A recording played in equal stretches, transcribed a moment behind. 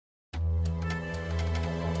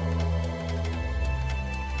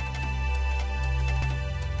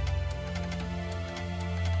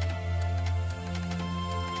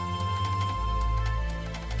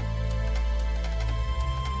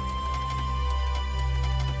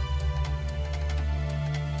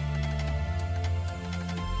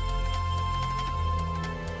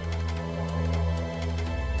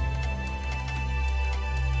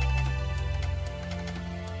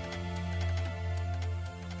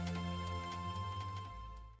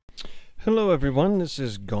Hello everyone, this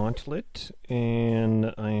is Gauntlet,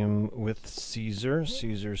 and I am with Caesar.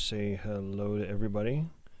 Caesar, say hello to everybody.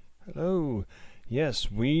 Hello.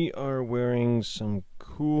 Yes, we are wearing some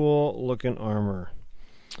cool looking armor.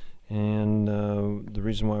 And the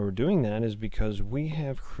reason why we're doing that is because we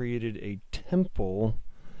have created a temple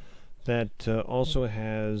that also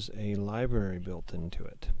has a library built into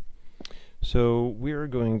it. So we're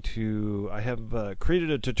going to, I have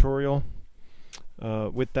created a tutorial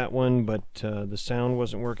with that one, but the sound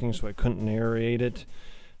wasn't working, so I couldn't narrate it.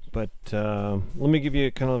 But let me give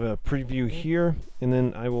you kind of a preview here, and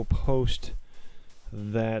then I will post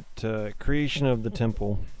that creation of the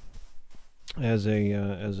temple as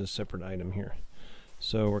a separate item here.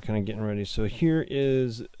 So we're kind of getting ready. So here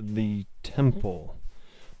is the temple.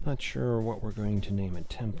 Not sure what we're going to name it.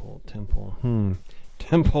 Temple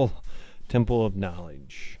of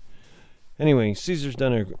knowledge. Anyway, Caesar's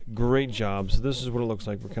done a great job, so this is what it looks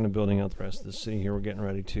like. We're kind of building out the rest of the city here. We're getting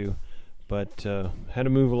ready to, but had to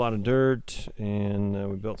move a lot of dirt, and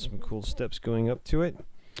we built some cool steps going up to it.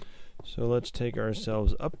 So let's take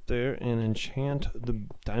ourselves up there and enchant the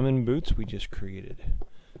diamond boots we just created.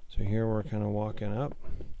 So here we're kind of walking up.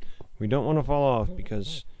 We don't want to fall off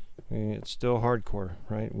because it's still hardcore,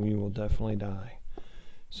 right? We will definitely die.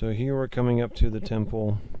 So here we're coming up to the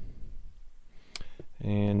temple.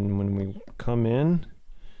 And when we come in,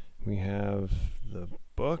 we have the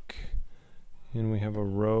book, and we have a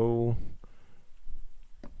row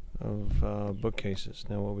of bookcases.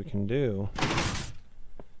 Now what we can do,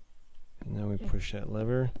 and now we push that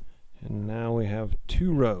lever, and now we have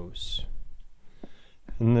 2 rows.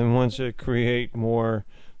 And then once it create more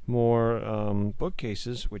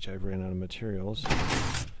bookcases, which I've ran out of materials,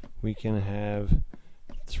 we can have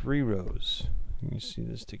 3 rows. You see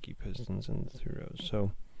the sticky pistons in the 3 rows.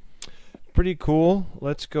 So pretty cool.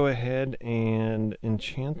 Let's go ahead and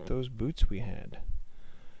enchant those boots we had.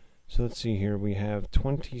 So let's see here. We have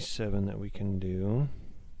 27 that we can do.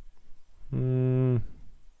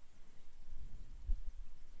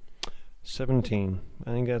 17. I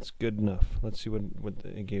think that's good enough. Let's see what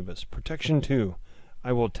it gave us. Protection 2.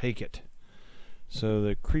 I will take it. So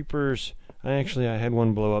the creepers, I had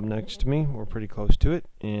one blow up next to me, or pretty close to it,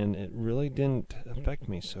 and it really didn't affect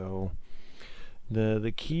me. So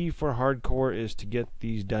the key for hardcore is to get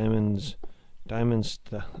these diamonds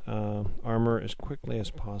armor as quickly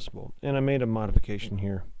as possible. And I made a modification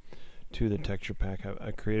here to the texture pack.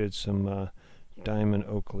 I created some diamond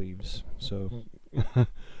oak leaves. So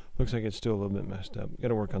looks like it's still a little bit messed up. Got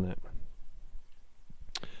to work on that.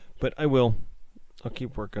 But I'll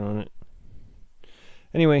keep working on it.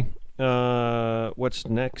 Anyway, what's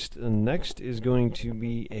next? Next is going to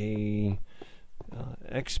be a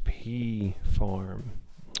XP farm.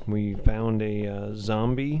 We found a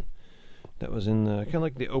zombie that was in the kind of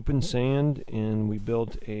like the open sand, and we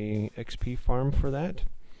built a XP farm for that.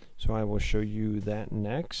 So I will show you that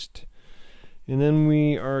next. And then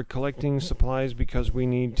we are collecting supplies because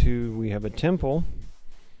we have a temple,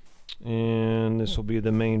 and this will be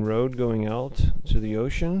the main road going out to the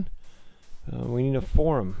ocean. We need a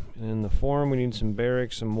forum, and in the forum we need some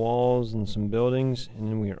barracks, some walls, and some buildings, and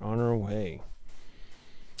then we are on our way.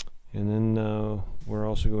 And then we're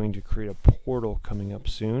also going to create a portal coming up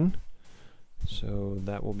soon, so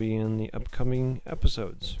that will be in the upcoming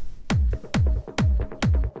episodes.